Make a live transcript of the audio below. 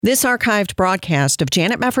This archived broadcast of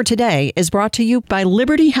Janet Mefford Today is brought to you by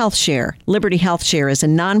Liberty HealthShare. Liberty HealthShare is a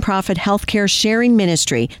nonprofit healthcare sharing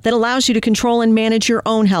ministry that allows you to control and manage your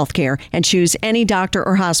own healthcare and choose any doctor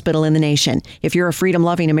or hospital in the nation. If you're a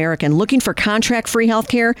freedom-loving American looking for contract-free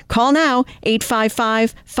healthcare, call now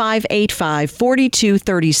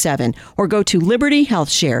 855-585-4237 or go to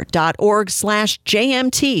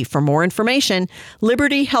libertyhealthshare.org/JMT for more information.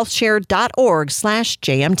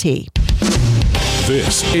 libertyhealthshare.org/JMT.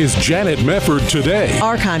 This is Janet Mefford Today.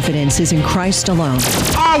 Our confidence is in Christ alone.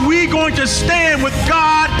 Are we going to stand with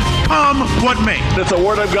God come what may? If the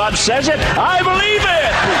Word of God says it, I believe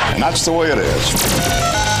it. And that's the way it is.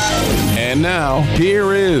 And now,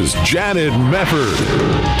 here is Janet Mefford.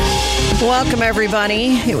 Welcome,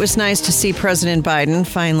 everybody. It was nice to see President Biden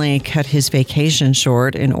finally cut his vacation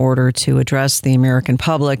short in order to address the American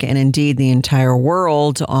public and indeed the entire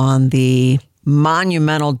world on the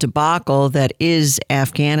monumental debacle that is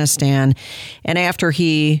Afghanistan. And after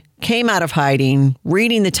he came out of hiding,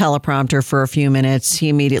 reading the teleprompter for a few minutes, he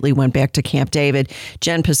immediately went back to Camp David.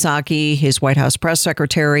 Jen Psaki, his White House press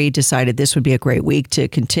secretary, decided this would be a great week to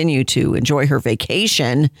continue to enjoy her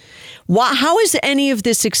vacation. How is any of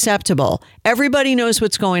this acceptable? Everybody knows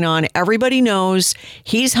what's going on. Everybody knows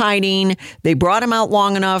he's hiding. They brought him out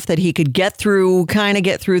long enough that he could get through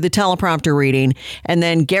the teleprompter reading and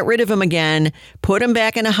then get rid of him again, put him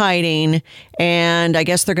back into hiding. And I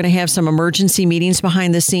guess they're going to have some emergency meetings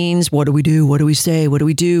behind the scenes. What do we do? What do we say? What do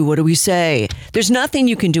we do? What do we say? There's nothing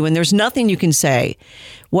you can do and there's nothing you can say.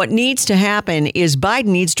 What needs to happen is Biden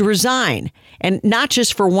needs to resign. And not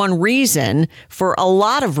just for one reason, for a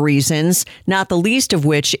lot of reasons, not the least of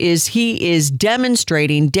which is he is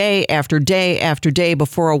demonstrating day after day after day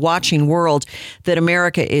before a watching world that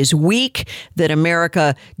America is weak, that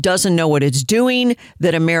America doesn't know what it's doing,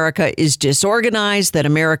 that America is disorganized, that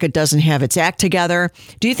America doesn't have its act together.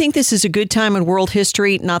 Do you think this is a good time in world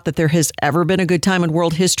history? Not that there has ever been a good time in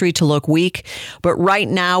world history to look weak, but right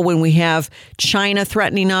now when we have China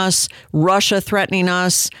threatening us, Russia threatening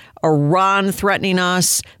us, Iran threatening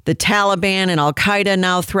us, the Taliban and Al-Qaeda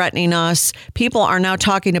now threatening us. People are now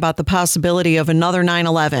talking about the possibility of another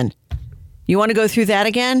 9/11. You want to go through that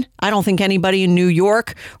again? I don't think anybody in New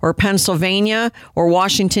York or Pennsylvania or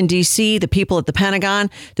Washington, D.C., the people at the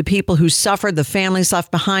Pentagon, the people who suffered, the families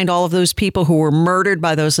left behind, all of those people who were murdered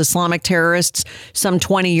by those Islamic terrorists some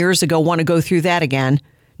 20 years ago want to go through that again.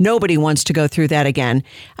 Nobody wants to go through that again.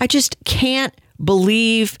 I just can't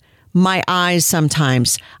believe my eyes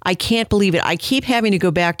sometimes. I can't believe it. I keep having to go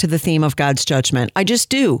back to the theme of God's judgment. I just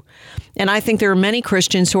do. And I think there are many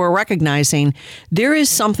Christians who are recognizing there is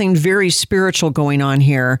something very spiritual going on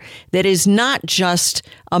here that is not just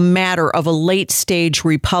a matter of a late stage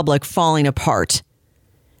republic falling apart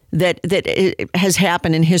that has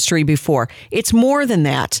happened in history before. It's more than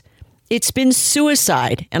that. It's been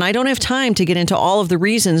suicide, and I don't have time to get into all of the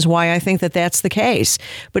reasons why I think that that's the case,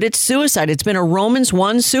 but it's suicide. It's been a Romans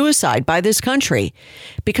 1 suicide by this country.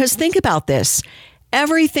 Because think about this.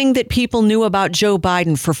 Everything that people knew about Joe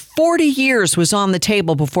Biden for 40 years was on the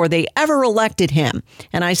table before they ever elected him.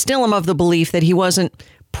 And I still am of the belief that he wasn't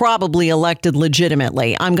probably elected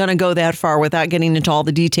legitimately. I'm going to go that far without getting into all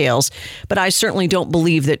the details, but I certainly don't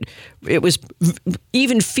believe that it was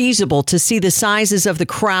even feasible to see the sizes of the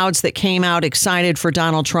crowds that came out excited for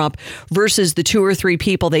Donald Trump versus the 2 or 3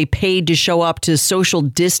 people they paid to show up to social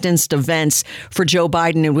distanced events for Joe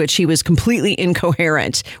Biden in which he was completely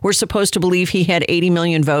incoherent. We're supposed to believe he had 80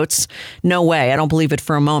 million votes. No way. I don't believe it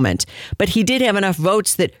for a moment. But he did have enough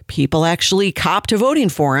votes that people actually copped to voting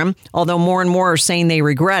for him, although more and more are saying they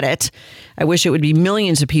regret it. I wish it would be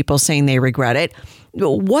millions of people saying they regret it.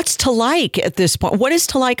 What's to like at this point? What is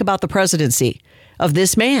to like about the presidency of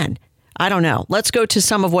this man? I don't know. Let's go to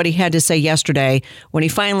some of what he had to say yesterday when he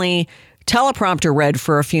finally teleprompter read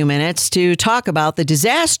for a few minutes to talk about the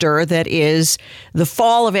disaster that is the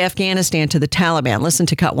fall of Afghanistan to the Taliban. Listen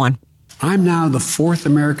to cut 1. I'm now the 4th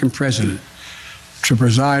American president to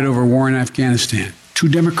preside over war in Afghanistan. 2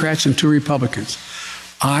 Democrats and 2 Republicans.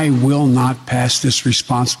 I will not pass this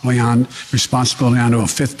responsibility on to a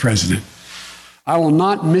 5th president. I will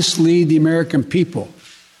not mislead the American people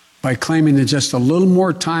by claiming that just a little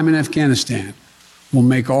more time in Afghanistan will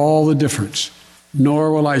make all the difference.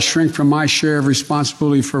 Nor will I shrink from my share of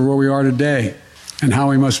responsibility for where we are today and how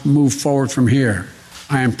we must move forward from here.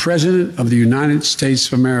 I am President of the United States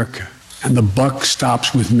of America, and the buck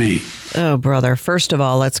stops with me. Oh, brother. First of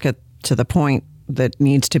all, let's get to the point that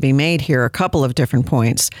needs to be made here. A couple of different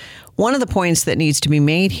points. One of the points that needs to be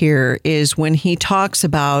made here is when he talks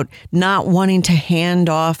about not wanting to hand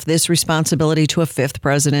off this responsibility to a fifth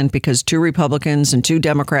president because 2 Republicans and 2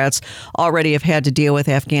 Democrats already have had to deal with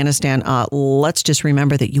Afghanistan. Let's just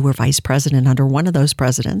remember that you were vice president under one of those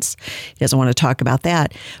presidents. He doesn't want to talk about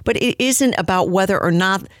that. But it isn't about whether or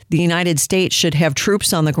not the United States should have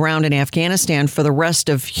troops on the ground in Afghanistan for the rest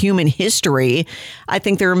of human history. I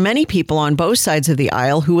think there are many people on both sides of the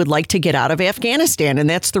aisle who would like to get out of Afghanistan. And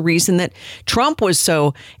that's the reason that Trump was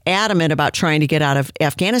so adamant about trying to get out of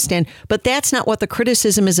Afghanistan. But that's not what the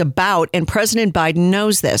criticism is about. And President Biden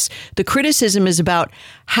knows this. The criticism is about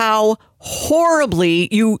how horribly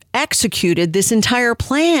you executed this entire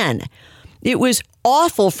plan. It was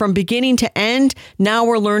awful from beginning to end. Now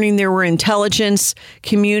we're learning there were intelligence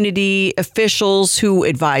community officials who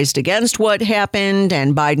advised against what happened,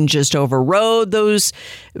 and Biden just overrode those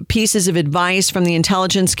pieces of advice from the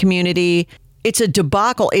intelligence community. It's a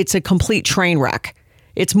debacle. It's a complete train wreck.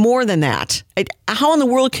 It's more than that. How in the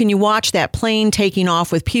world can you watch that plane taking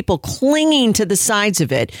off with people clinging to the sides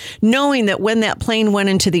of it, knowing that when that plane went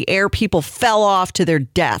into the air, people fell off to their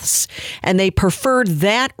deaths, and they preferred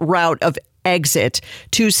that route of exit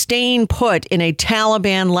to staying put in a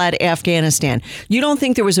Taliban-led Afghanistan? You don't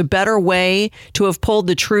think there was a better way to have pulled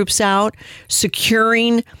the troops out,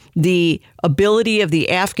 securing the ability of the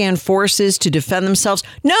Afghan forces to defend themselves?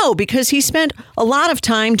 No, because he spent a lot of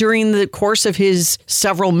time during the course of his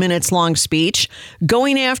several minutes long speech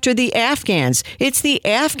going after the Afghans. It's the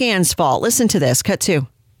Afghans' fault. Listen to this. Cut 2.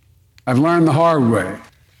 I've learned the hard way.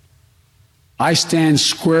 I stand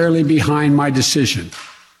squarely behind my decision.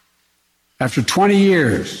 After 20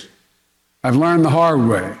 years, I've learned the hard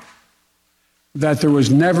way that there was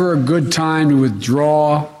never a good time to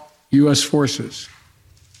withdraw U.S. forces.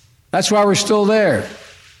 That's why we're still there.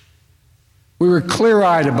 We were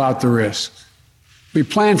clear-eyed about the risks. We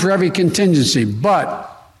planned for every contingency, but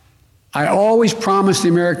I always promised the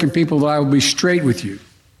American people that I would be straight with you.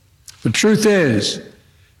 The truth is,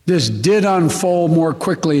 this did unfold more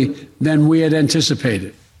quickly than we had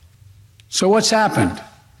anticipated. So what's happened?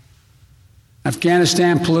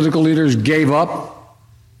 Afghanistan political leaders gave up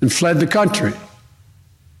and fled the country.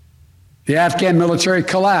 The Afghan military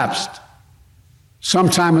collapsed,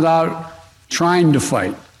 sometime without trying to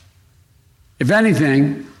fight. If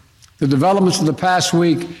anything, the developments of the past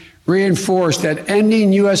week reinforced that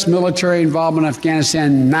ending U.S. military involvement in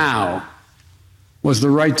Afghanistan now was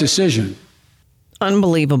the right decision.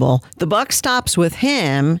 Unbelievable. The buck stops with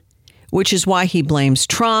him, which is why he blames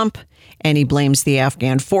Trump, and he blames the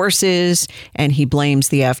Afghan forces, and he blames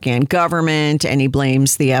the Afghan government, and he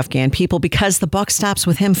blames the Afghan people, because the buck stops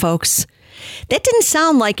with him, folks. That didn't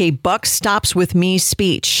sound like a buck stops with me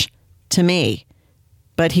speech to me.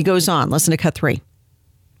 But he goes on. Listen to cut 3.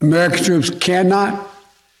 American troops cannot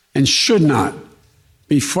and should not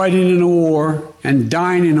be fighting in a war and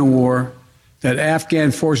dying in a war that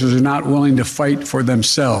Afghan forces are not willing to fight for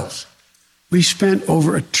themselves. We spent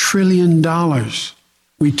over $1 trillion.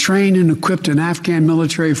 We trained and equipped an Afghan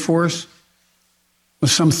military force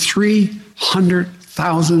with some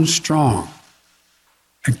 300,000 strong,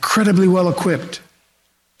 incredibly well equipped,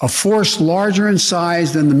 a force larger in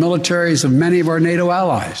size than the militaries of many of our NATO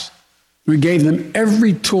allies. We gave them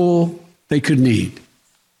every tool they could need.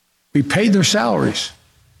 We paid their salaries,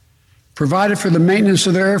 provided for the maintenance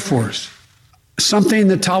of their Air Force, something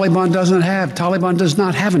the Taliban doesn't have. Taliban does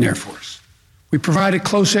not have an Air Force. We provided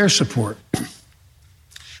close air support.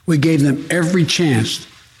 We gave them every chance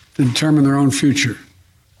to determine their own future.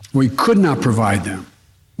 What we could not provide them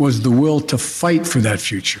was the will to fight for that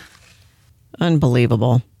future.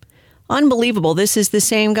 Unbelievable. Unbelievable. This is the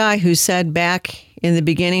same guy who said back in the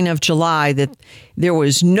beginning of July that there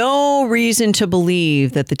was no reason to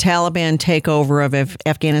believe that the Taliban takeover of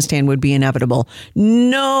Afghanistan would be inevitable.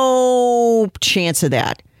 No chance of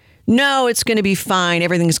that. No, it's going to be fine.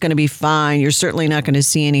 Everything's going to be fine. You're certainly not going to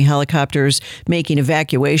see any helicopters making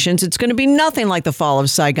evacuations. It's going to be nothing like the fall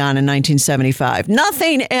of Saigon in 1975.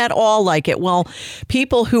 Nothing at all like it. Well,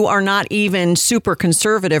 people who are not even super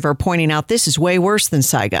conservative are pointing out this is way worse than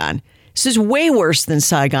Saigon. This is way worse than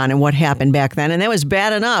Saigon and what happened back then. And that was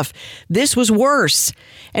bad enough. This was worse.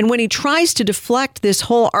 And when he tries to deflect this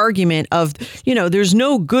whole argument of, there's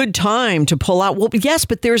no good time to pull out. Well, yes,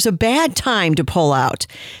 but there's a bad time to pull out.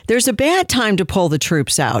 There's a bad time to pull the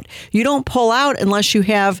troops out. You don't pull out unless you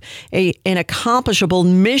have an accomplishable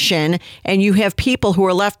mission and you have people who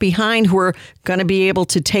are left behind who are going to be able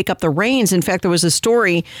to take up the reins. In fact, there was a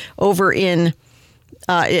story over in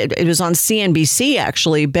it was on CNBC,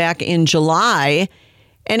 actually, back in July.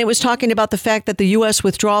 And it was talking about the fact that the U.S.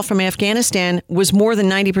 withdrawal from Afghanistan was more than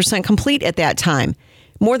 90% complete at that time.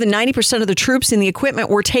 More than 90% of the troops and the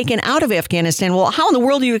equipment were taken out of Afghanistan. Well, how in the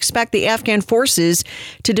world do you expect the Afghan forces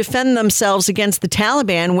to defend themselves against the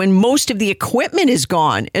Taliban when most of the equipment is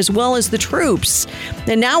gone, as well as the troops?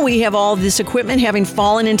 And now we have all this equipment having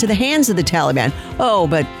fallen into the hands of the Taliban. Oh,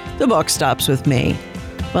 but the buck stops with me.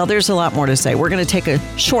 Well, there's a lot more to say. We're going to take a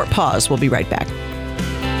short pause. We'll be right back.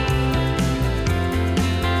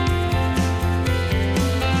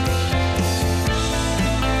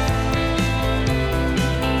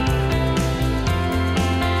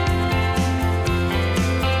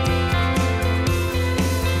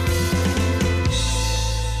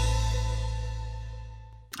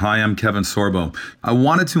 Hi, I'm Kevin Sorbo. I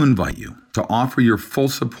wanted to invite you to offer your full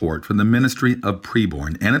support for the Ministry of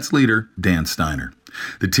Preborn and its leader, Dan Steiner.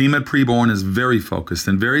 The team at Preborn is very focused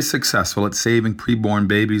and very successful at saving preborn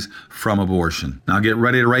babies from abortion. Now get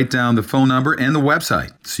ready to write down the phone number and the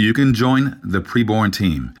website so you can join the Preborn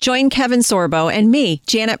team. Join Kevin Sorbo and me,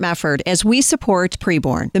 Janet Mefford, as we support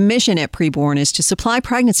Preborn. The mission at Preborn is to supply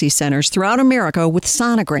pregnancy centers throughout America with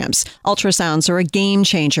sonograms. Ultrasounds are a game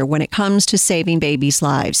changer when it comes to saving babies'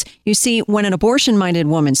 lives. You see, when an abortion-minded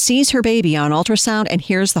woman sees her baby on ultrasound and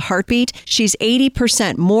hears the heartbeat, she's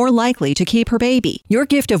 80% more likely to keep her baby. Your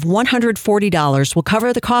gift of $140 will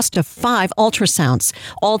cover the cost of 5 ultrasounds.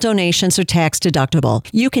 All donations are tax deductible.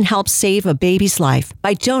 You can help save a baby's life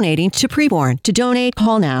by donating to Preborn. To donate,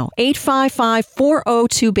 call now.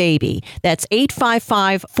 855-402-BABY. That's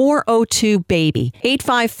 855-402-BABY.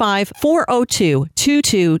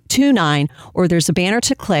 855-402-2229. Or there's a banner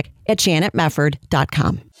to click at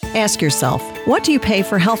janetmefford.com. Ask yourself, what do you pay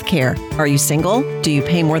for health care? Are you single? Do you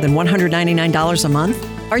pay more than $199 a month?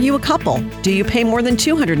 Are you a couple? Do you pay more than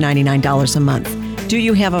 $299 a month? Do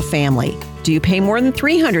you have a family? Do you pay more than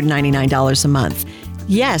 $399 a month?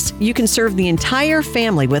 Yes, you can serve the entire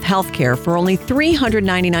family with health care for only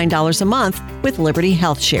 $399 a month with Liberty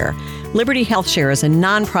Health Share. Liberty Health Share is a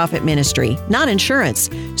nonprofit ministry, not insurance,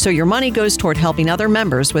 so your money goes toward helping other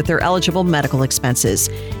members with their eligible medical expenses.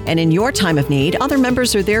 And in your time of need, other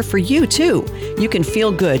members are there for you, too. You can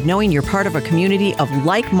feel good knowing you're part of a community of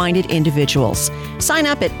like-minded individuals. Sign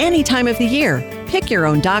up at any time of the year. Pick your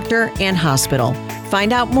own doctor and hospital.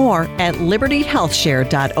 Find out more at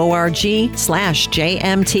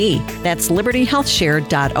libertyhealthshare.org/JMT. That's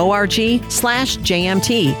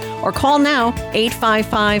libertyhealthshare.org/JMT. Or call now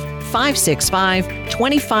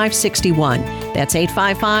 855-565-2561. That's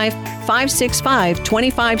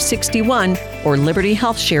 855-565-2561 or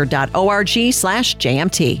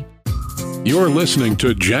libertyhealthshare.org/JMT. You're listening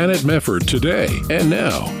to Janet Mefford today. And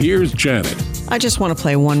now, here's Janet. I just want to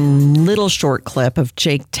play one little short clip of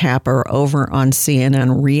Jake Tapper over on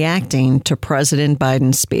CNN reacting to President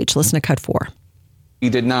Biden's speech. Listen to cut 4. He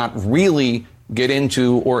did not really get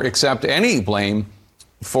into or accept any blame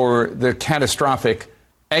for the catastrophic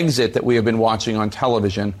exit that we have been watching on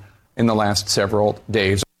television in the last several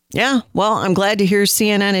days. Yeah, well, I'm glad to hear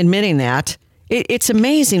CNN admitting that. It's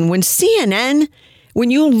amazing when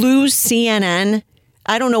you lose CNN,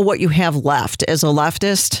 I don't know what you have left as a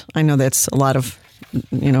leftist. I know that's a lot of,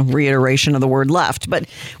 reiteration of the word left. But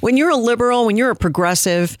when you're a liberal, when you're a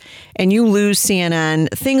progressive and you lose CNN,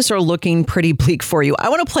 things are looking pretty bleak for you. I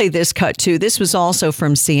want to play this cut, too. This was also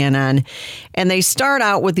from CNN. And they start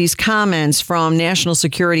out with these comments from National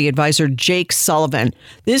Security Advisor Jake Sullivan.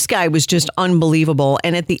 This guy was just unbelievable.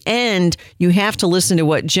 And at the end, you have to listen to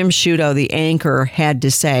what Jim Sciutto, the anchor, had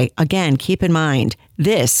to say. Again, keep in mind,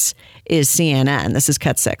 this is CNN. This is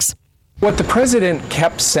cut 6. What the president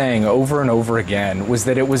kept saying over and over again was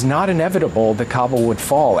that it was not inevitable that Kabul would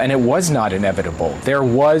fall, and it was not inevitable. There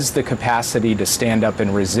was the capacity to stand up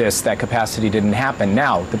and resist. That capacity didn't happen.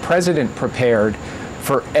 Now, the president prepared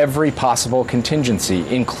for every possible contingency,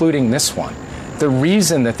 including this one. The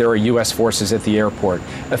reason that there are U.S. forces at the airport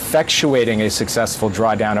effectuating a successful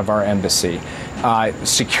drawdown of our embassy,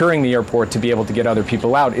 securing the airport to be able to get other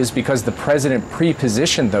people out, is because the president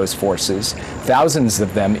pre-positioned those forces, thousands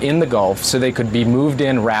of them, in the Gulf so they could be moved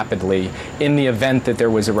in rapidly in the event that there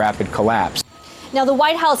was a rapid collapse. Now, the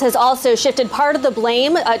White House has also shifted part of the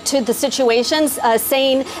blame to the situations,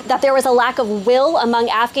 saying that there was a lack of will among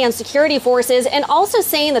Afghan security forces, and also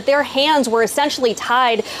saying that their hands were essentially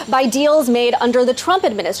tied by deals made under the Trump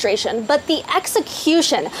administration. But the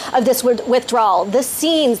execution of this withdrawal, the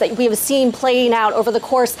scenes that we have seen playing out over the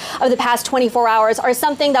course of the past 24 hours, are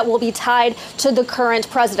something that will be tied to the current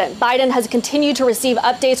president. Biden has continued to receive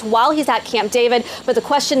updates while he's at Camp David, but the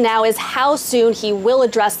question now is how soon he will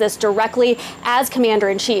address this directly as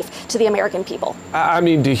commander-in-chief to the American people. I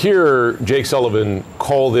mean, to hear Jake Sullivan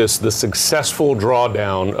call this the successful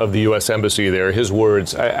drawdown of the U.S. embassy there, his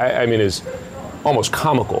words, I mean, is almost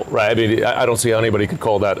comical, right? I mean, I don't see how anybody could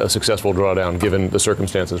call that a successful drawdown given the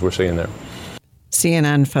circumstances we're seeing there.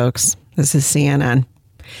 CNN, folks. This is CNN.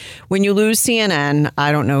 When you lose CNN,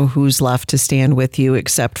 I don't know who's left to stand with you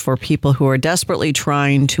except for people who are desperately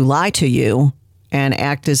trying to lie to you and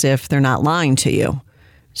act as if they're not lying to you.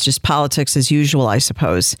 It's just politics as usual, I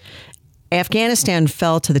suppose. Afghanistan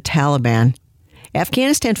fell to the Taliban.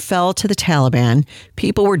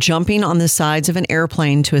 People were jumping on the sides of an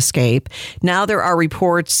airplane to escape. Now there are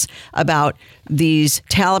reports about these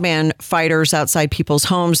Taliban fighters outside people's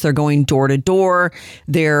homes. They're going door to door.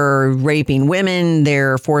 They're raping women.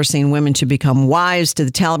 They're forcing women to become wives to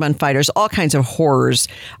the Taliban fighters. All kinds of horrors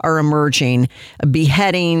are emerging.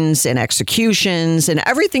 Beheadings and executions and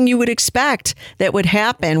everything you would expect that would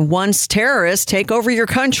happen once terrorists take over your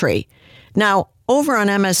country. Now, over on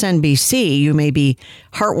MSNBC, you may be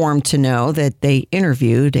heartwarmed to know that they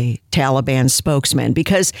interviewed a Taliban spokesman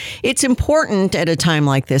because it's important at a time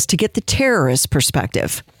like this to get the terrorist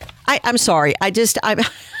perspective. I'm sorry. I'm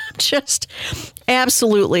just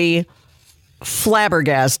absolutely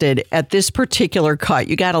flabbergasted at this particular cut.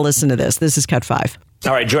 You got to listen to this. This is cut 5.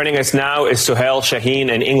 All right, joining us now is Suhail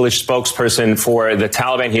Shaheen, an English spokesperson for the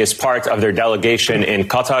Taliban. He is part of their delegation in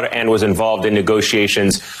Qatar and was involved in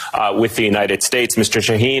negotiations with the United States. Mr.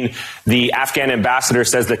 Shaheen, the Afghan ambassador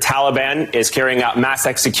says the Taliban is carrying out mass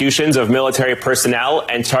executions of military personnel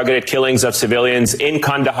and targeted killings of civilians in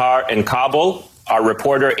Kandahar and Kabul. Our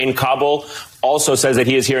reporter in Kabul also says that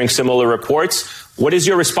he is hearing similar reports. What is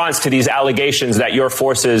your response to these allegations that your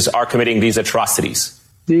forces are committing these atrocities?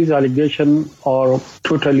 These allegations are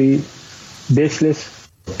totally baseless,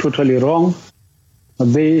 totally wrong.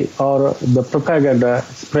 They are the propaganda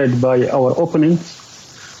spread by our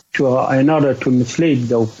opponents in order to mislead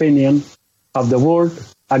the opinion of the world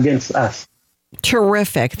against us.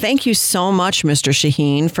 Terrific. Thank you so much, Mr.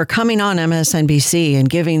 Shaheen, for coming on MSNBC and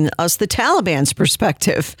giving us the Taliban's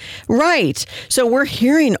perspective. Right. So we're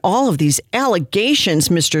hearing all of these allegations,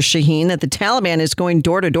 Mr. Shaheen, that the Taliban is going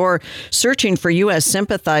door to door searching for U.S.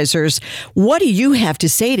 sympathizers. What do you have to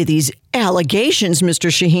say to these allegations, Mr.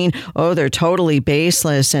 Shaheen? Oh, they're totally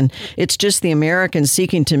baseless, and it's just the Americans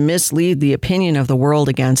seeking to mislead the opinion of the world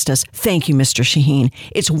against us. Thank you, Mr. Shaheen.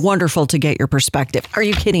 It's wonderful to get your perspective. Are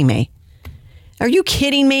you kidding me? Are you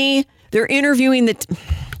kidding me? They're interviewing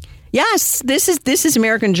Yes, this is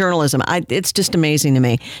American journalism. It's just amazing to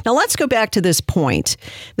me. Now, let's go back to this point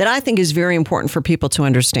that I think is very important for people to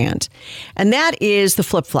understand. And that is the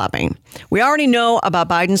flip-flopping. We already know about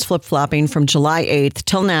Biden's flip-flopping from July 8th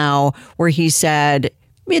till now, where he said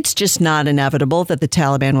it's just not inevitable that the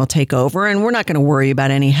Taliban will take over, and we're not going to worry about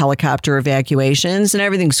any helicopter evacuations, and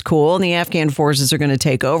everything's cool, and the Afghan forces are going to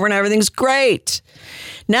take over, and everything's great.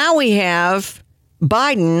 Now we have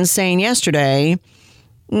Biden saying yesterday,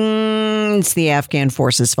 it's the Afghan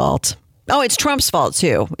forces' fault. Oh, it's Trump's fault,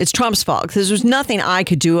 too. It's Trump's fault because there was nothing I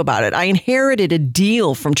could do about it. I inherited a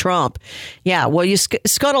deal from Trump. Yeah, well, you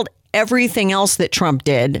scuttled everything else that Trump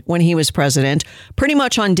did when he was president pretty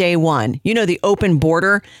much on day one. You know, the open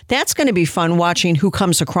border, that's going to be fun watching who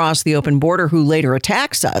comes across the open border who later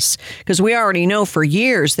attacks us, because we already know for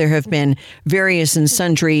years there have been various and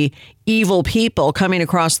sundry evil people coming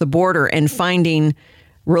across the border and finding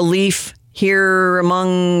relief here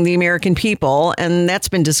among the American people. And that's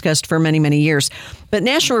been discussed for many, many years. But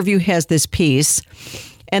National Review has this piece,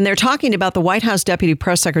 and they're talking about the White House Deputy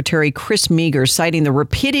Press Secretary Chris Meagher citing the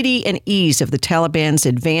rapidity and ease of the Taliban's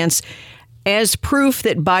advance as proof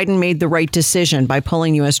that Biden made the right decision by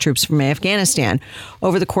pulling U.S. troops from Afghanistan.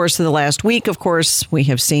 Over the course of the last week, of course, we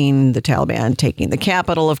have seen the Taliban taking the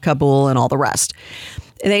capital of Kabul and all the rest.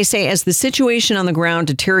 They say as the situation on the ground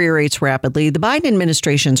deteriorates rapidly, the Biden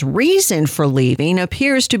administration's reason for leaving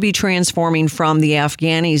appears to be transforming from the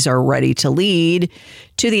Afghanis are ready to lead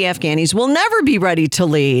to the Afghanis will never be ready to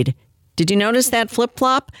lead. Did you notice that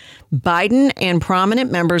flip-flop? Biden and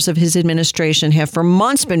prominent members of his administration have for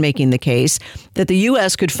months been making the case that the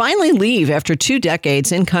U.S. could finally leave after 2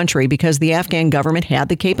 decades in country because the Afghan government had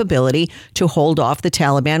the capability to hold off the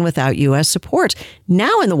Taliban without U.S. support.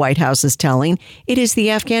 Now in the White House is telling it is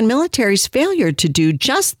the Afghan military's failure to do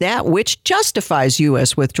just that which justifies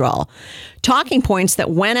U.S. withdrawal. Talking points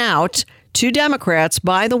that went out to Democrats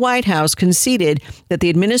by the White House conceded that the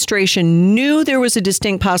administration knew there was a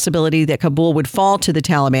distinct possibility that Kabul would fall to the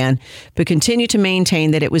Taliban, but continued to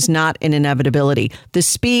maintain that it was not an inevitability. The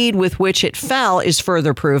speed with which it fell is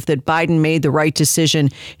further proof that Biden made the right decision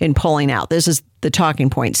in pulling out. This is the talking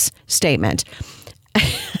points statement.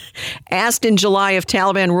 Asked in July if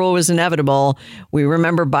Taliban rule was inevitable, we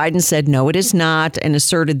remember Biden said, no, it is not, and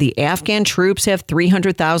asserted the Afghan troops have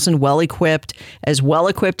 300,000 well-equipped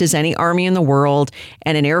as any army in the world,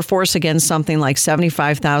 and an air force against something like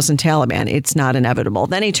 75,000 Taliban. It's not inevitable.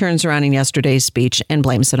 Then he turns around in yesterday's speech and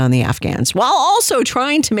blames it on the Afghans, while also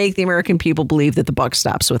trying to make the American people believe that the buck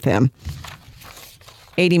stops with him.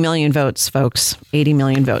 80 million votes, folks. 80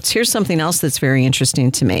 million votes. Here's something else that's very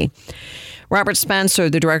interesting to me. Robert Spencer,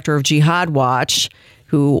 the director of Jihad Watch,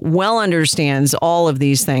 who well understands all of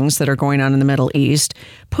these things that are going on in the Middle East,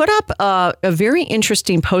 put up a very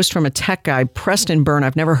interesting post from a tech guy, Preston Byrne.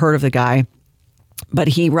 I've never heard of the guy, but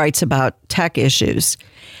he writes about tech issues.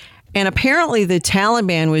 And apparently the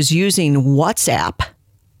Taliban was using WhatsApp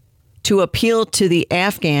to appeal to the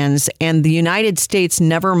Afghans, and the United States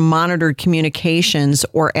never monitored communications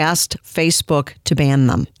or asked Facebook to ban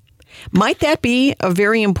them. Might that be a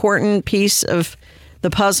very important piece of the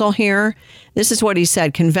puzzle here? This is what he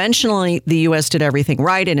said. Conventionally, the U.S. did everything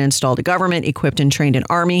right and installed a government, equipped and trained an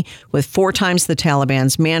army with 4 times the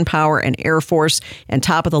Taliban's manpower and air force and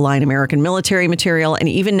top-of-the-line American military material, and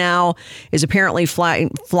even now is apparently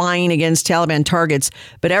flying against Taliban targets.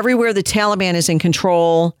 But everywhere the Taliban is in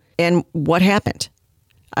control. And what happened?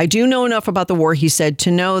 I do know enough about the war, he said,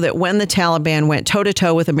 to know that when the Taliban went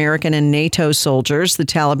toe-to-toe with American and NATO soldiers, the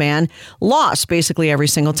Taliban lost basically every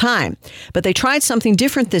single time. But they tried something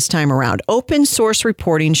different this time around. Open source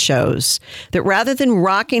reporting shows that rather than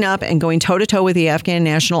rocking up and going toe-to-toe with the Afghan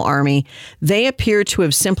National Army, they appear to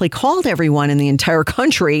have simply called everyone in the entire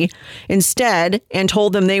country instead and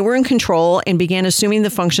told them they were in control and began assuming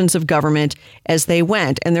the functions of government as they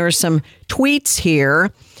went. And there are some tweets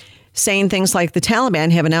here saying things like the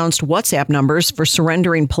Taliban have announced WhatsApp numbers for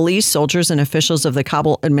surrendering police, soldiers, and officials of the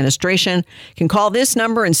Kabul administration can call this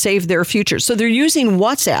number and save their future. So they're using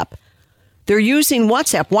WhatsApp.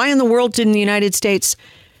 Why in the world didn't the United States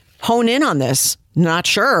hone in on this? Not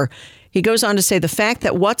sure. He goes on to say the fact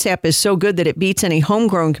that WhatsApp is so good that it beats any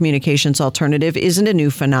homegrown communications alternative isn't a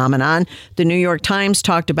new phenomenon. The New York Times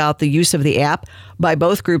talked about the use of the app by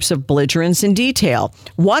both groups of belligerents in detail.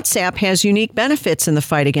 WhatsApp has unique benefits in the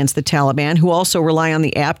fight against the Taliban, who also rely on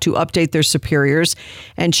the app to update their superiors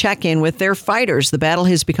and check in with their fighters. The battle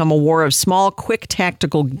has become a war of small, quick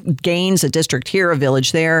tactical gains, a district here, a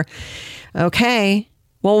village there. Okay.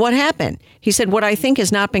 Well, what happened? He said, what I think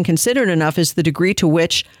has not been considered enough is the degree to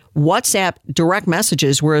which WhatsApp direct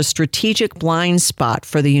messages were a strategic blind spot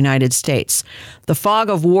for the United States. The fog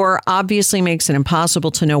of war obviously makes it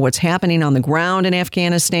impossible to know what's happening on the ground in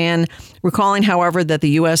Afghanistan. Recalling, however, that the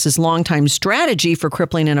U.S.'s longtime strategy for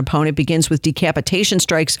crippling an opponent begins with decapitation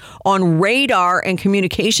strikes on radar and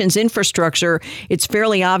communications infrastructure, it's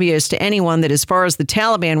fairly obvious to anyone that as far as the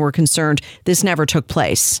Taliban were concerned, this never took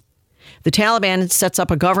place. The Taliban sets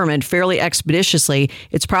up a government fairly expeditiously.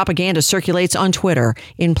 Its propaganda circulates on Twitter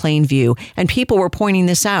in plain view. And people were pointing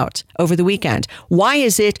this out over the weekend. Why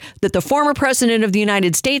is it that the former president of the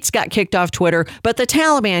United States got kicked off Twitter, but the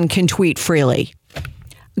Taliban can tweet freely?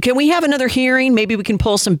 Can we have another hearing? Maybe we can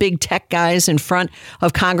pull some big tech guys in front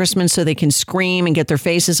of congressmen so they can scream and get their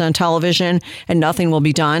faces on television and nothing will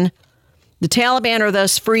be done. The Taliban are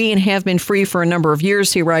thus free and have been free for a number of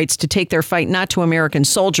years, he writes, to take their fight not to American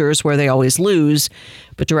soldiers, where they always lose,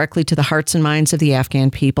 but directly to the hearts and minds of the Afghan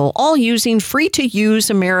people, all using free-to-use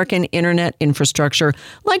American internet infrastructure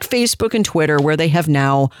like Facebook and Twitter, where they have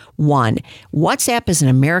now won. WhatsApp is an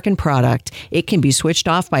American product. It can be switched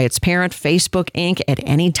off by its parent, Facebook Inc., at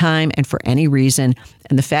any time and for any reason.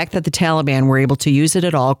 And the fact that the Taliban were able to use it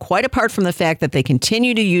at all, quite apart from the fact that they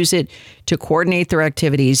continue to use it to coordinate their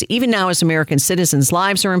activities, even now as American citizens'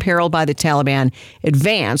 lives are imperiled by the Taliban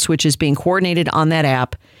Advance, which is being coordinated on that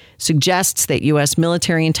app, suggests that U.S.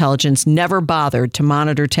 military intelligence never bothered to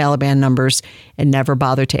monitor Taliban numbers and never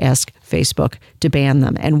bothered to ask Facebook to ban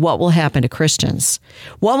them. And what will happen to Christians?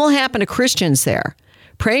 What will happen to Christians there?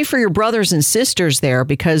 Pray for your brothers and sisters there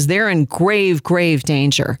because they're in grave, grave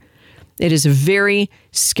danger. It is a very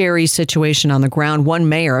scary situation on the ground. One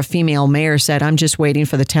mayor, a female mayor, said, I'm just waiting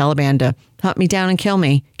for the Taliban to hunt me down and kill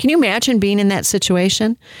me. Can you imagine being in that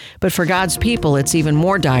situation? But for God's people, it's even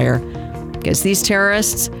more dire because these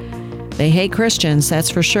terrorists, they hate Christians,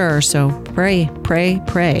 that's for sure. So pray, pray,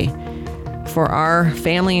 pray for our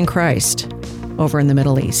family in Christ over in the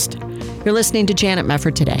Middle East. You're listening to Janet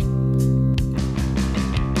Mefford Today.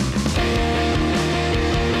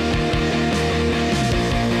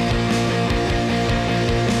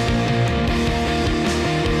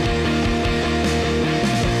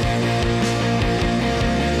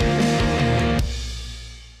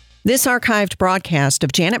 This archived broadcast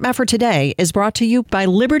of Janet Mefford Today is brought to you by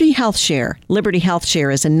Liberty HealthShare. Liberty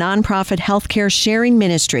HealthShare is a nonprofit healthcare sharing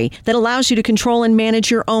ministry that allows you to control and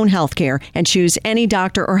manage your own healthcare and choose any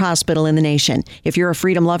doctor or hospital in the nation. If you're a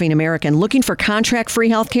freedom-loving American looking for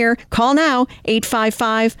contract-free healthcare, call now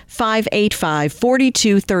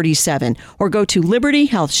 855-585-4237 or go to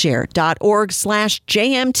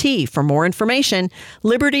libertyhealthshare.org/JMT for more information.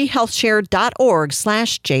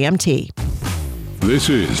 libertyhealthshare.org/JMT. This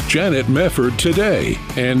is Janet Mefford Today.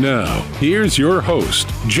 And now, here's your host,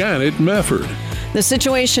 Janet Mefford. The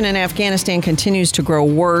situation in Afghanistan continues to grow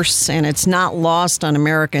worse, and it's not lost on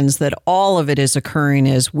Americans that all of it is occurring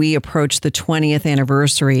as we approach the 20th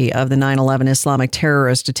anniversary of the 9/11 Islamic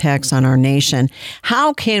terrorist attacks on our nation.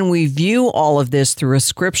 How can we view all of this through a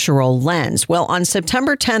scriptural lens? Well, on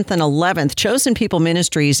September 10th and 11th, Chosen People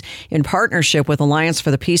Ministries, in partnership with Alliance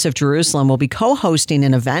for the Peace of Jerusalem, will be co-hosting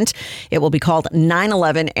an event. It will be called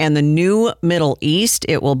 9/11 and the New Middle East.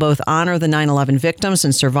 It will both honor the 9/11 victims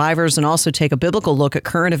and survivors and also take a biblical look at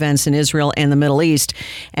current events in Israel and the Middle East,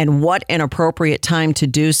 and what an appropriate time to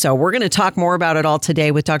do so. We're going to talk more about it all today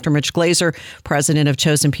with Dr. Mitch Glaser, president of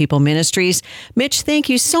Chosen People Ministries. Mitch, thank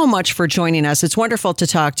you so much for joining us. It's wonderful to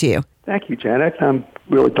talk to you. Thank you, Janet. I'm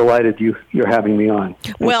really delighted you're having me on.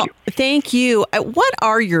 Thank you. What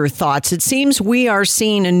are your thoughts? It seems we are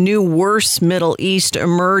seeing a new, worse Middle East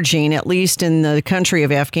emerging, at least in the country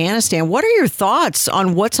of Afghanistan. What are your thoughts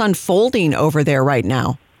on what's unfolding over there right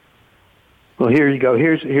now? Well, here you go.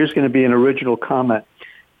 Here's going to be an original comment.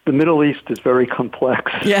 The Middle East is very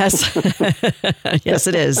complex. Yes. Yes,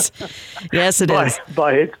 it is. Yes, it is.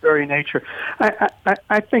 By its very nature.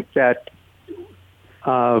 I think that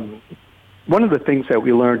one of the things that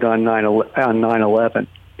we learned on 9/11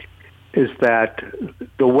 is that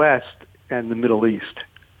the West and the Middle East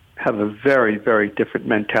have a very, very different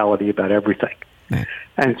mentality about everything. Right.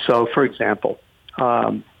 And so, for example,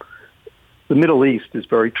 the Middle East is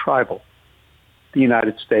very tribal. The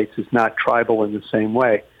United States is not tribal in the same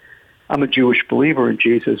way. I'm a Jewish believer in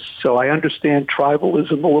Jesus, so I understand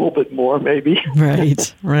tribalism a little bit more, maybe.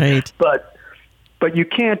 Right. But you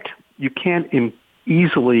can't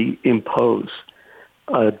easily impose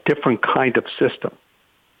a different kind of system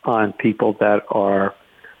on people that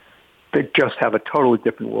just have a totally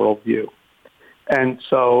different worldview. And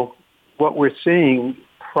so what we're seeing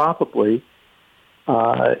probably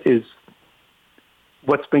is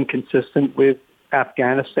what's been consistent with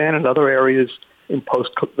Afghanistan and other areas in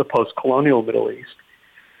the post-colonial Middle East,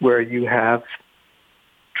 where you have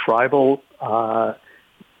tribal,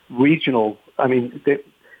 regional. I mean, the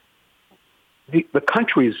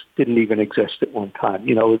countries didn't even exist at one time.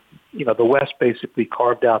 The West basically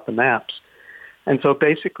carved out the maps, and so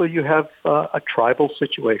basically you have a tribal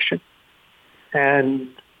situation. And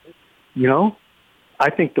I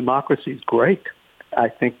think democracy is great. I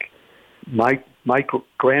think my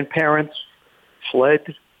grandparents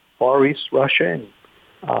fled Far East Russia and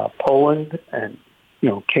Poland and,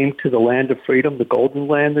 came to the land of freedom, the Golden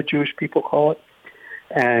Land, the Jewish people call it.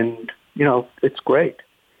 And, it's great.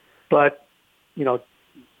 But,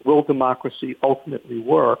 will democracy ultimately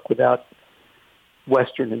work without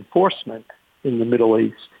Western enforcement in the Middle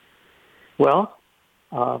East? Well,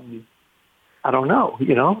 I don't know.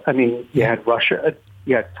 You had Russia,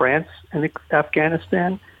 you had France and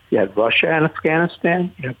Afghanistan. You had Russia and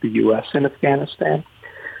Afghanistan. You have the U.S. and Afghanistan.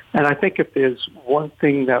 And I think if there's one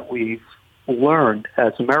thing that we've learned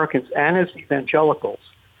as Americans and as evangelicals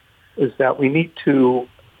is that we need to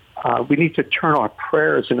turn our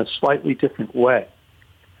prayers in a slightly different way.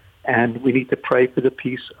 And we need to pray for the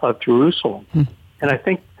peace of Jerusalem. And I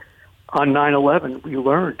think on 9/11, we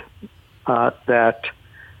learned that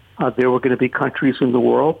there were going to be countries in the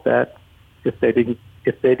world that if they didn't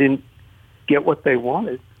get what they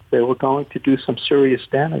wanted, they were going to do some serious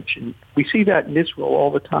damage. And we see that in Israel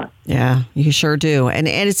all the time. Yeah, you sure do. And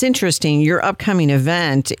it's interesting. Your upcoming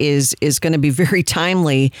event is going to be very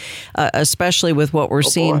timely, especially with what we're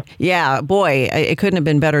seeing. Boy. Yeah, boy, it couldn't have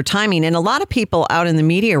been better timing. And a lot of people out in the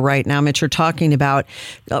media right now, Mitch, are talking about,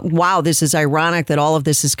 wow, this is ironic that all of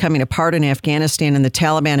this is coming apart in Afghanistan and the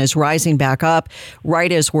Taliban is rising back up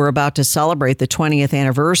right as we're about to celebrate the 20th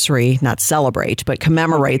anniversary, not celebrate, but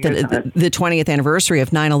commemorate the 20th anniversary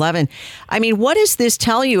of 9/11. I mean, what does this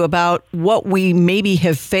tell you about what we maybe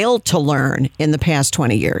have failed to learn in the past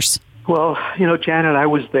 20 years? Well, Janet, I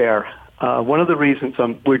was there. One of the reasons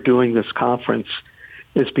we're doing this conference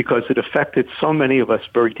is because it affected so many of us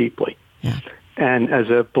very deeply. Yeah. And as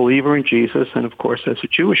a believer in Jesus, and of course as a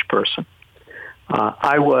Jewish person,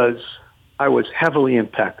 I was heavily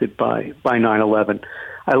impacted by 9/11.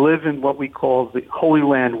 I live in what we call the Holy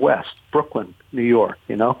Land West, Brooklyn, New York,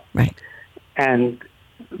 Right. And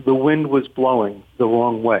the wind was blowing the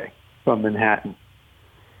wrong way from Manhattan.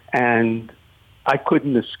 And I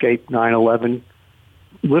couldn't escape 9/11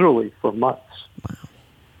 literally for months. Wow.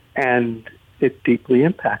 And it deeply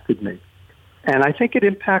impacted me. And I think it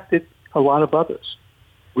impacted a lot of others,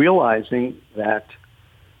 realizing that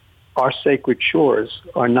our sacred shores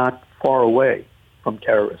are not far away from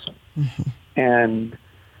terrorism. Mm-hmm. And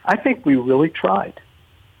I think we really tried,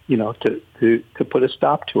 to put a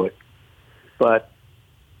stop to it. But,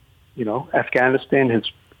 Afghanistan has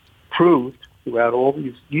proved throughout all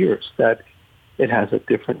these years that it has a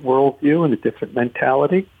different worldview and a different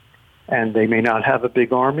mentality. And they may not have a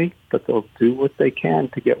big army, but they'll do what they can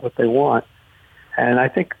to get what they want. And I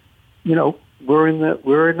think, we're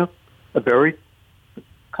in a very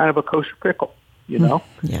kind of a kosher pickle,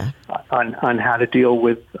 Yeah. on how to deal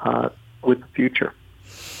with the future.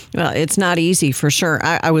 Well, it's not easy for sure.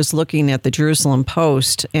 I was looking at the Jerusalem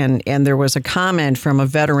Post, and there was a comment from a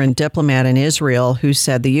veteran diplomat in Israel who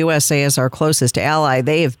said the USA is our closest ally.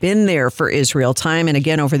 They have been there for Israel time and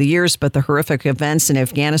again over the years, but the horrific events in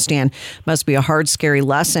Afghanistan must be a hard, scary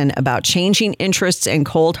lesson about changing interests and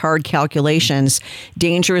cold, hard calculations.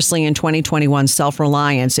 Dangerously in 2021,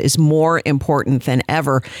 self-reliance is more important than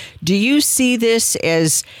ever. Do you see this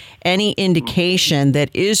as any indication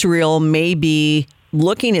that Israel may be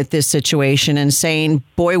looking at this situation and saying,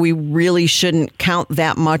 boy, we really shouldn't count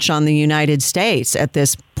that much on the United States at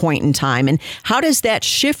this point in time? And how does that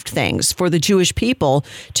shift things for the Jewish people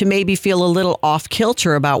to maybe feel a little off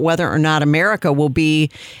kilter about whether or not America will be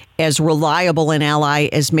as reliable an ally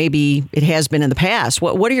as maybe it has been in the past?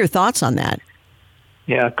 What are your thoughts on that?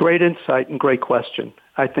 Yeah, great insight and great question.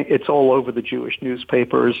 I think it's all over the Jewish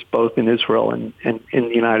newspapers, both in Israel and in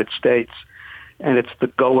the United States. And it's the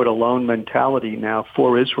go it alone mentality now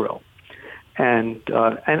for Israel. And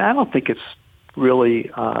I don't think it's really,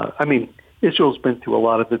 Israel's been through a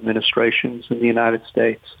lot of administrations in the United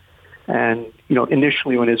States. And,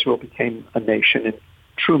 initially when Israel became a nation, and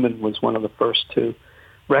Truman was one of the first to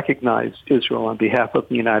recognize Israel on behalf of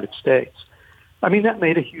the United States, that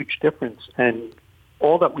made a huge difference. And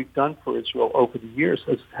all that we've done for Israel over the years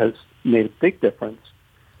has made a big difference.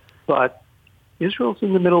 But Israel's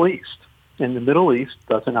in the Middle East. And the Middle East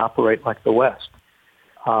doesn't operate like the West.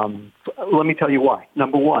 Let me tell you why.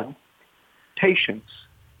 Number one, patience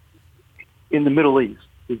in the Middle East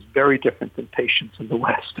is very different than patience in the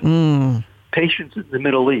West. Patience in the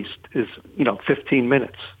Middle East is, 15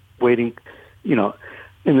 minutes waiting. In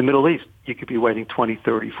the Middle East, you could be waiting 20,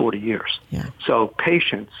 30, 40 years. Yeah. So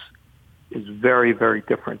patience is very, very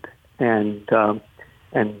different. And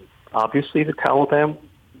obviously the Taliban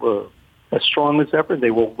were as strong as ever. They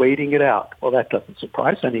were waiting it out. Well, that doesn't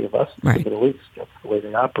surprise any of us. Right. In the Middle East, that's the way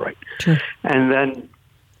they operate. Sure. And then,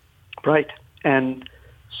 right. And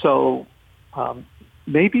so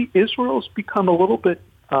maybe Israel's become a little bit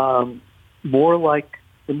more like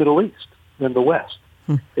the Middle East than the West.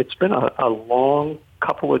 It's been a long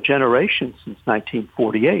couple of generations since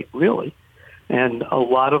 1948, really. And a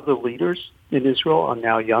lot of the leaders in Israel are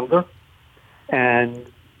now younger. And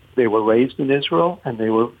they were raised in Israel, and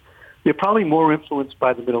they're probably more influenced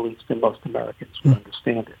by the Middle East than most Americans would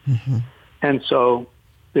understand it. Mm-hmm. And so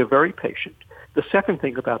they're very patient. The second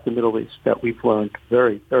thing about the Middle East that we've learned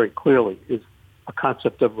very, very clearly is a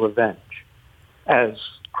concept of revenge. As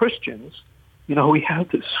Christians, we have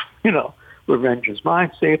this, revenge is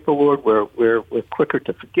mine, saith the Lord. We're quicker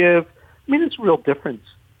to forgive. It's a real difference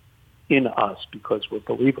in us because we're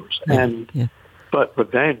believers. Yeah. But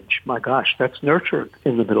revenge, my gosh, that's nurtured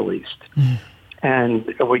in the Middle East.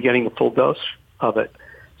 And we're getting a full dose of it.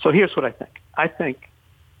 So here's what I think. I think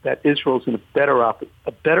that Israel's in a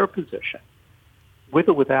better position, with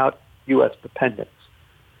or without U.S. dependence.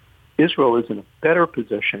 Israel is in a better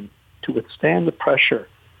position to withstand the pressure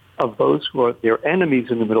of those who are their enemies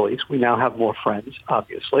in the Middle East. We now have more friends,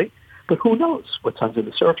 obviously, but who knows what's under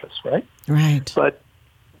the surface, right? Right. But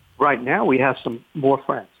right now we have some more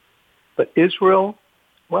friends. But Israel,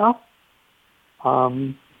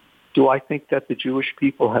 do I think that the Jewish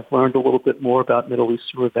people have learned a little bit more about Middle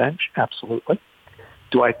Eastern revenge? Absolutely.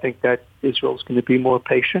 Do I think that Israel is going to be more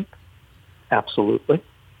patient? Absolutely.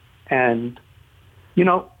 And,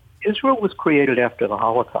 Israel was created after the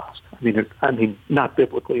Holocaust. Not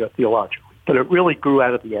biblically or theologically, but it really grew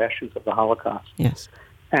out of the ashes of the Holocaust. Yes.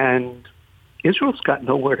 And Israel's got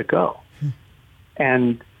nowhere to go.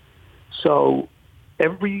 And so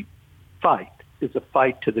every fight is a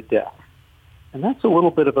fight to the death. And that's a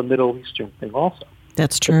little bit of a Middle Eastern thing also.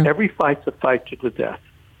 That's true. But every fight's a fight to the death.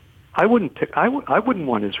 I wouldn't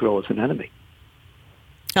want Israel as an enemy.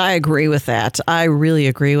 I agree with that. I really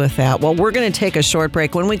agree with that. Well, we're going to take a short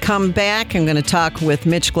break. When we come back, I'm going to talk with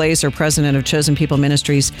Mitch Glaser, president of Chosen People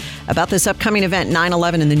Ministries, about this upcoming event,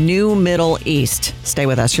 9/11 in the New Middle East. Stay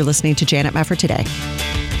with us. You're listening to Janet Mefford Today.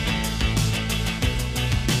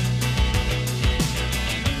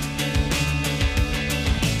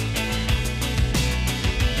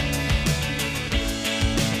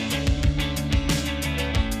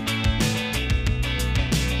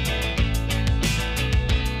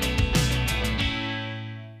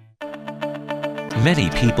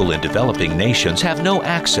 Many people in developing nations have no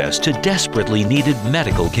access to desperately needed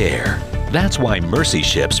medical care. That's why Mercy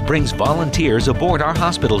Ships brings volunteers aboard our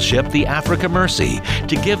hospital ship, the Africa Mercy,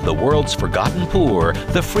 to give the world's forgotten poor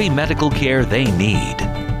the free medical care they need.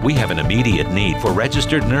 We have an immediate need for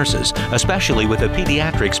registered nurses, especially with a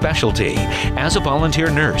pediatric specialty. As a volunteer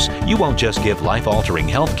nurse, you won't just give life-altering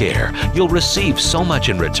health care, you'll receive so much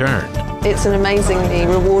in return. It's an amazingly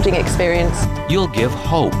rewarding experience. You'll give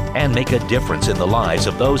hope and make a difference in the lives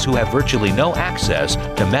of those who have virtually no access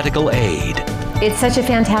to medical aid. It's such a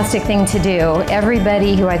fantastic thing to do.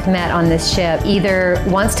 Everybody who I've met on this ship either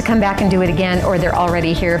wants to come back and do it again, or they're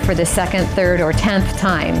already here for the second, third, or 10th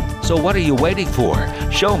time. So what are you waiting for?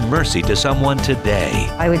 Show mercy to someone today.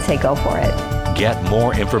 I would say go for it. Get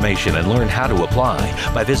more information and learn how to apply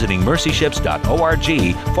by visiting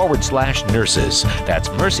mercyships.org/nurses. That's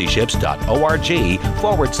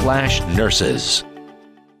mercyships.org/nurses.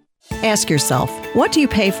 Ask yourself, what do you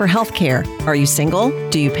pay for health care? Are you single?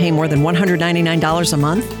 Do you pay more than $199 a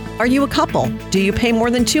month? Are you a couple? Do you pay more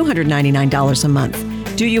than $299 a month?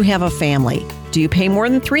 Do you have a family? Do you pay more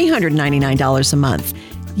than $399 a month?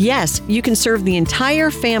 Yes, you can serve the entire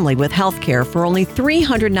family with health care for only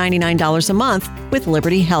 $399 a month with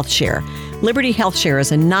Liberty Health Share. Liberty Health Share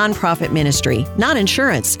is a nonprofit ministry, not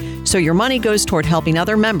insurance, so your money goes toward helping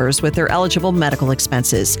other members with their eligible medical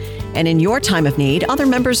expenses. And in your time of need, other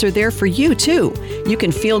members are there for you too. You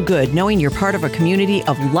can feel good knowing you're part of a community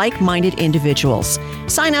of like-minded individuals.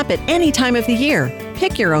 Sign up at any time of the year.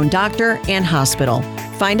 Pick your own doctor and hospital.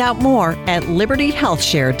 Find out more at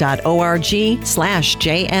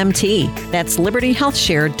libertyhealthshare.org/JMT. That's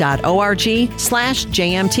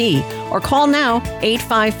libertyhealthshare.org/JMT. Or call now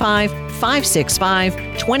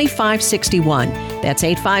 855-565-2561. That's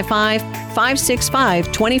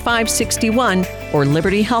 855-565-2561 or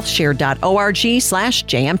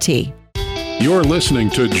libertyhealthshare.org/JMT. You're listening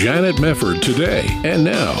to Janet Mefford Today. And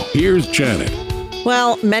now, here's Janet.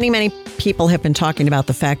 Well, many people have been talking about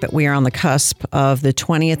the fact that we are on the cusp of the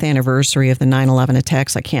 20th anniversary of the 9/11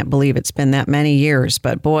 attacks. I can't believe it's been that many years,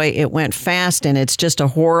 but boy, it went fast, and it's just a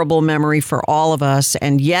horrible memory for all of us.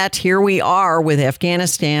 And yet here we are with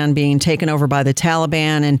Afghanistan being taken over by the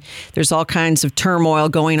Taliban, and there's all kinds of turmoil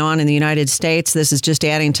going on in the United States. This is just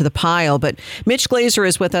adding to the pile. But Mitch Glaser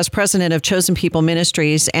is with us, president of Chosen People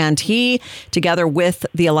Ministries, and he, together with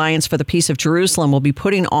the Alliance for the Peace of Jerusalem, will be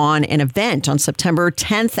putting on an event on September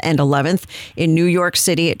 10th and 11th in New York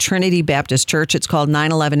City at Trinity Baptist Church. It's called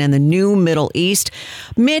 9/11 in the New Middle East.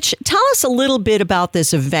 Mitch, tell us a little bit about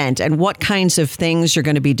this event and what kinds of things you're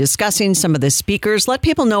going to be discussing, some of the speakers. Let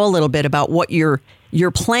people know a little bit about what you're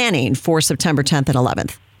planning for September 10th and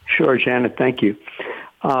 11th. Sure, Janet, thank you.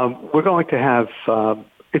 We're going to have,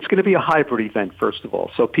 it's going to be a hybrid event, first of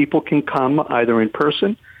all. So people can come either in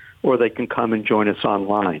person or they can come and join us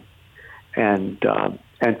online. And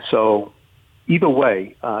so either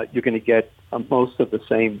way, you're going to get most of the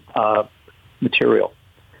same material.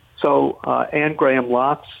 So Anne Graham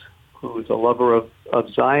Lotz, who is a lover of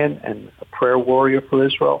Zion and a prayer warrior for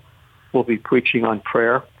Israel, will be preaching on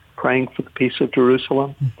prayer, praying for the peace of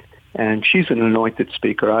Jerusalem. And she's an anointed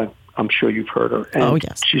speaker. I'm sure you've heard her. And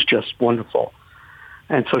yes. She's just wonderful.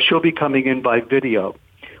 And so she'll be coming in by video.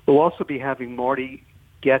 We'll also be having Marty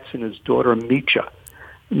Getz and his daughter, Misha.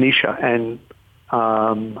 And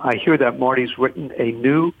I hear that Marty's written a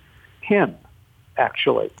new hymn,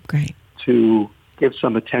 actually, great, to give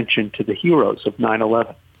some attention to the heroes of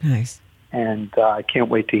 9/11. Nice. And I can't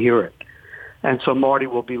wait to hear it. And so Marty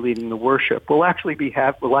will be leading the worship. We'll actually be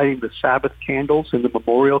lighting the Sabbath candles and the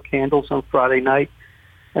memorial candles on Friday night,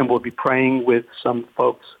 and we'll be praying with some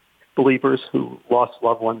folks, believers who lost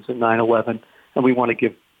loved ones in 9/11, and we want to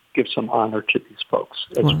give some honor to these folks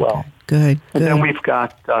as well. Good. And then we've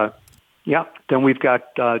got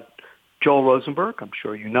Joel Rosenberg, I'm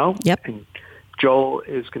sure you know. Yep. And Joel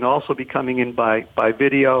is going to also be coming in by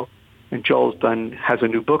video. And Joel's has a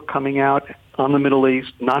new book coming out on the Middle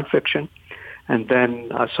East, nonfiction. And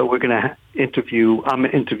then, so we're going to I'm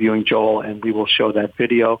interviewing Joel, and we will show that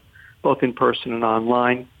video, both in person and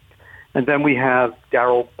online. And then we have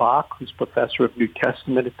Darrell Bach, who's professor of New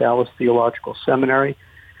Testament at Dallas Theological Seminary.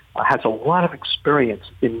 has a lot of experience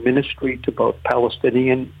in ministry to both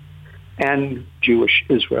Palestinian and Jewish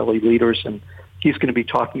Israeli leaders, and he's going to be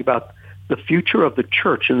talking about the future of the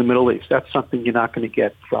church in the Middle East. That's something you're not going to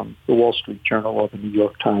get from the Wall Street Journal or the New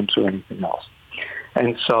York Times or anything else.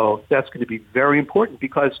 And so that's going to be very important,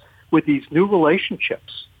 because with these new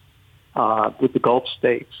relationships with the Gulf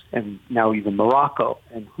states and now even Morocco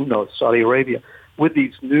and who knows, Saudi Arabia, with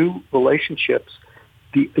these new relationships,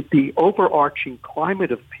 the overarching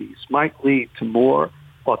climate of peace might lead to more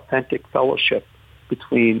authentic fellowship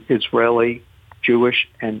between Israeli, Jewish,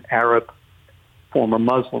 and Arab former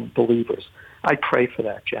Muslim believers. I pray for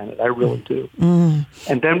that, Janet. I really do.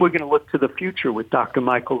 And then we're going to look to the future with Dr.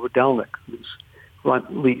 Michael Rydelnik,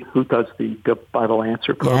 who does the Bible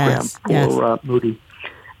Answer program for Moody.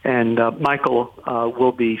 And Michael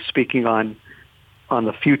will be speaking on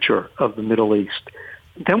the future of the Middle East.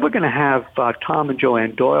 Then we're going to have Tom and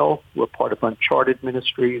Joanne Doyle, who are part of Uncharted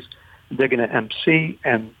Ministries. They're going to MC,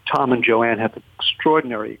 and Tom and Joanne have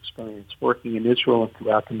extraordinary experience working in Israel and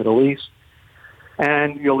throughout the Middle East.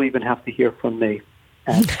 And you'll even have to hear from me.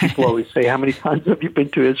 And people always say, how many times have you been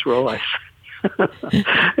to Israel?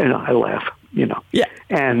 And I laugh,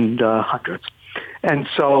 and hundreds. And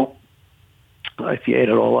so if you add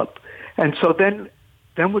it all up. And so then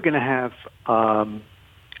we're going to have, and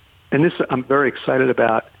this I'm very excited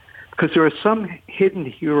about, because there are some hidden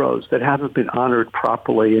heroes that haven't been honored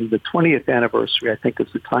properly, and the 20th anniversary, I think, is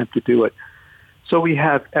the time to do it. So we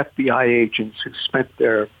have FBI agents who spent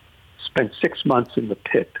 6 months in the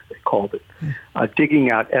pit, they called it,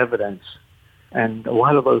 digging out evidence. And a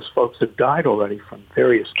lot of those folks have died already from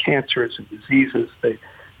various cancers and diseases.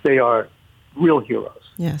 They are real heroes.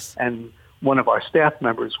 Yes. And one of our staff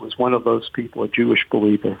members was one of those people, a Jewish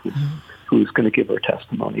believer, who's going to give her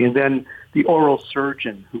testimony. And then the oral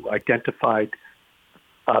surgeon who identified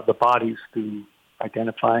the bodies through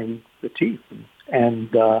identifying the teeth. And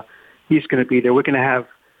he's going to be there. We're going to have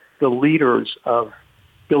the leaders of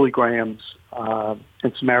Billy Graham's and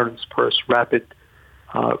Samaritan's Purse rapid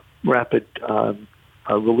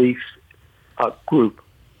relief group.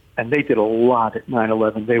 And they did a lot at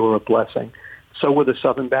 9/11. They were a blessing. So were the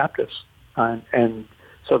Southern Baptists. And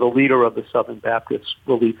so the leader of the Southern Baptist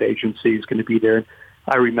Relief Agency is going to be there.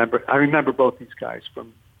 I remember both these guys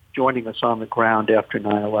from joining us on the ground after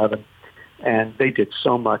 9/11, and they did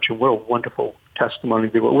so much. And what a wonderful testimony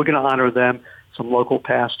they were. We're going to honor them, some local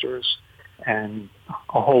pastors, and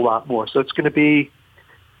a whole lot more. So it's going to be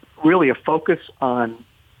really a focus on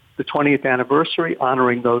the 20th anniversary,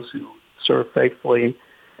 honoring those who serve faithfully,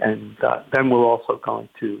 and then we're also going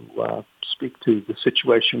to speak to the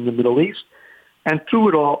situation in the Middle East. And through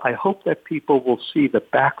it all, I hope that people will see the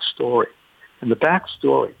backstory. And the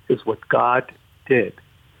backstory is what God did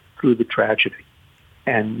through the tragedy.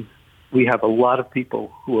 And we have a lot of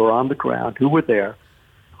people who are on the ground, who were there,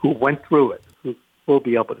 who went through it, who will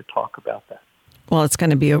be able to talk about that. Well, it's going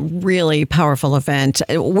to be a really powerful event.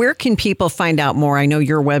 Where can people find out more? I know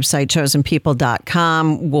your website,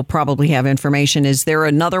 chosenpeople.com, will probably have information. Is there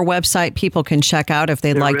another website people can check out if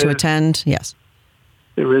they'd like to attend? Yes.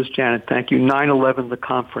 There is, Janet. Thank you. 9/11 The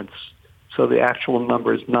Conference. So the actual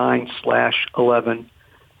number is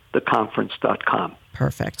 9/11theconference.com.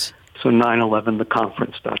 Perfect. So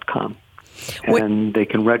 9/11theconference.com. And they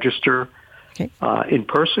can register in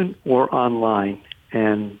person or online.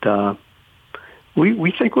 And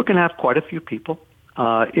we think we're going to have quite a few people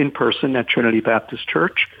in person at Trinity Baptist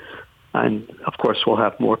Church. And, of course, we'll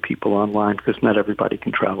have more people online because not everybody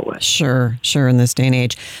can travel in. Sure, in this day and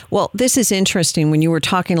age. Well, this is interesting. When you were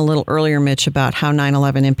talking a little earlier, Mitch, about how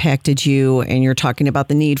 9/11 impacted you, and you're talking about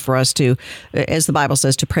the need for us to, as the Bible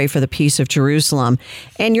says, to pray for the peace of Jerusalem,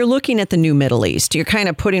 and you're looking at the new Middle East. You're kind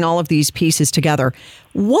of putting all of these pieces together.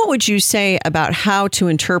 What would you say about how to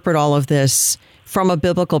interpret all of this from a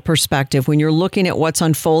biblical perspective when you're looking at what's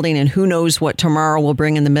unfolding, and who knows what tomorrow will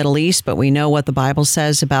bring in the Middle East, but we know what the Bible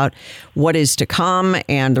says about what is to come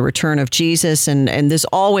and the return of Jesus. And this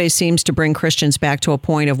always seems to bring Christians back to a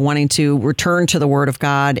point of wanting to return to the Word of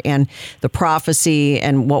God and the prophecy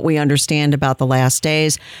and what we understand about the last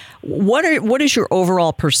days. What is your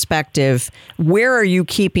overall perspective? Where are you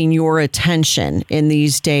keeping your attention in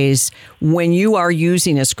these days when you are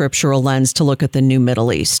using a scriptural lens to look at the new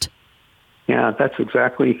Middle East? Yeah, that's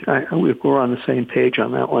exactly, we're on the same page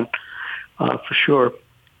on that one, for sure.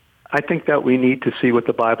 I think that we need to see what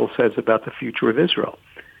the Bible says about the future of Israel.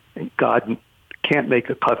 God can't make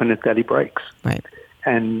a covenant that he breaks. Right.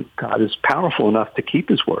 And God is powerful enough to keep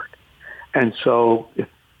his word. And so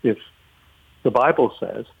if the Bible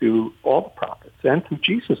says through all the prophets and through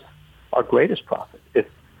Jesus, our greatest prophet, if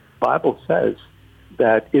the Bible says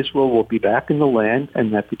that Israel will be back in the land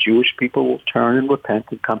and that the Jewish people will turn and repent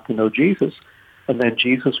and come to know Jesus, and then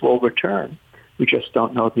Jesus will return. We just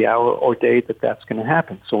don't know the hour or day that that's going to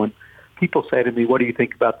happen. So when people say to me, what do you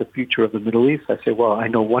think about the future of the Middle East? I say, well, I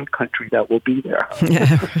know one country that will be there.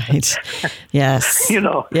 Yeah, right. Yes.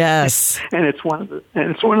 Yes. And it's one of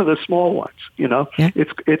the small ones,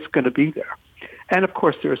 It's going to be there. And of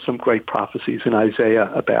course, there are some great prophecies in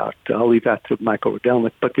Isaiah about, I'll leave that to Michael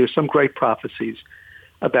Rodelnik, but there's some great prophecies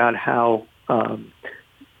about how the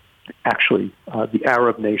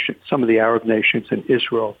Arab nations, some of the Arab nations in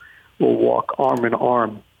Israel will walk arm in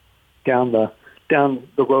arm down the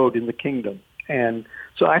road in the kingdom. And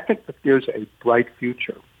so I think that there's a bright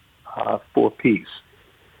future for peace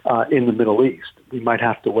in the Middle East. We might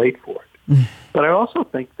have to wait for it. But I also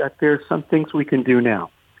think that there's some things we can do now.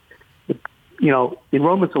 In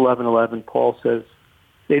Romans 11:11, Paul says,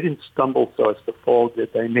 they didn't stumble so as to fall,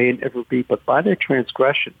 that they may never be, but by their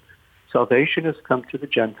transgression, salvation has come to the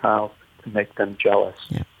Gentiles to make them jealous.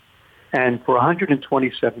 Yeah. And for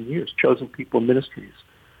 127 years, Chosen People Ministries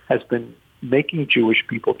has been making Jewish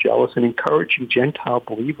people jealous and encouraging Gentile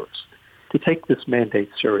believers to take this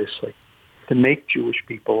mandate seriously, to make Jewish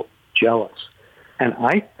people jealous. And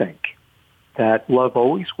I think that love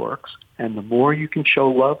always works, and the more you can show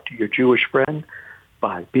love to your Jewish friend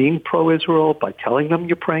by being pro-Israel, by telling them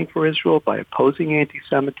you're praying for Israel, by opposing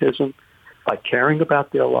anti-Semitism, by caring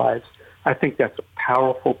about their lives, I think that's a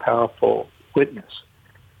powerful, powerful witness.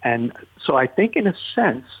 And so I think in a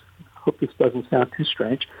sense, I hope this doesn't sound too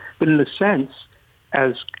strange, but in a sense,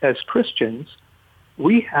 as Christians,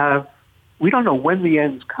 we don't know when the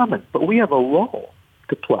end's coming, but we have a role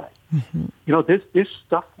to play. Mm-hmm. There's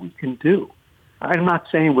stuff we can do. I'm not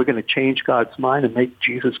saying we're going to change God's mind and make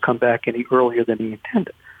Jesus come back any earlier than he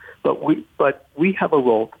intended, but we have a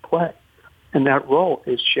role to play. And that role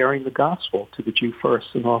is sharing the gospel to the Jew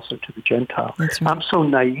first and also to the Gentile. Right. I'm so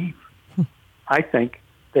naive. I think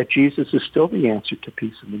that Jesus is still the answer to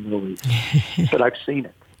peace in the Middle East. But I've seen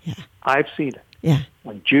it. Yeah. I've seen it. Yeah.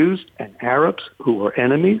 When Jews and Arabs who were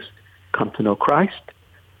enemies come to know Christ,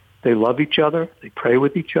 they love each other, they pray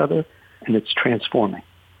with each other, and it's transforming.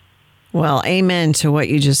 Well, amen to what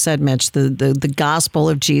you just said, Mitch. The gospel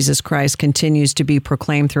of Jesus Christ continues to be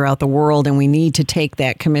proclaimed throughout the world, and we need to take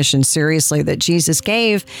that commission seriously that Jesus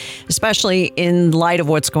gave, especially in light of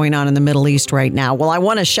what's going on in the Middle East right now. Well, I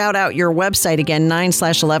want to shout out your website again,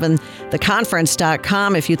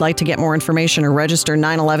 9/11theconference.com. If you'd like to get more information or register,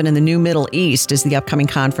 9/11 in the New Middle East is the upcoming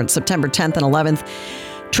conference, September 10th and 11th.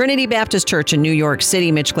 Trinity Baptist Church in New York City.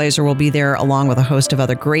 Mitch Glaser will be there along with a host of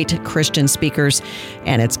other great Christian speakers.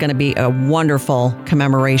 And it's going to be a wonderful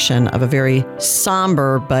commemoration of a very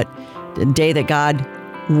somber but day that God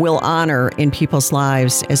will honor in people's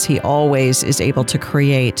lives as he always is able to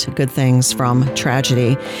create good things from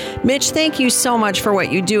tragedy. Mitch, thank you so much for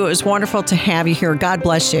what you do. It was wonderful to have you here. God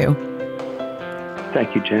bless you.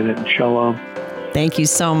 Thank you, Janet, and shalom. Thank you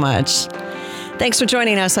so much. Thanks for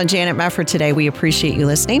joining us on Janet Mefford today. We appreciate you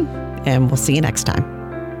listening, and we'll see you next time.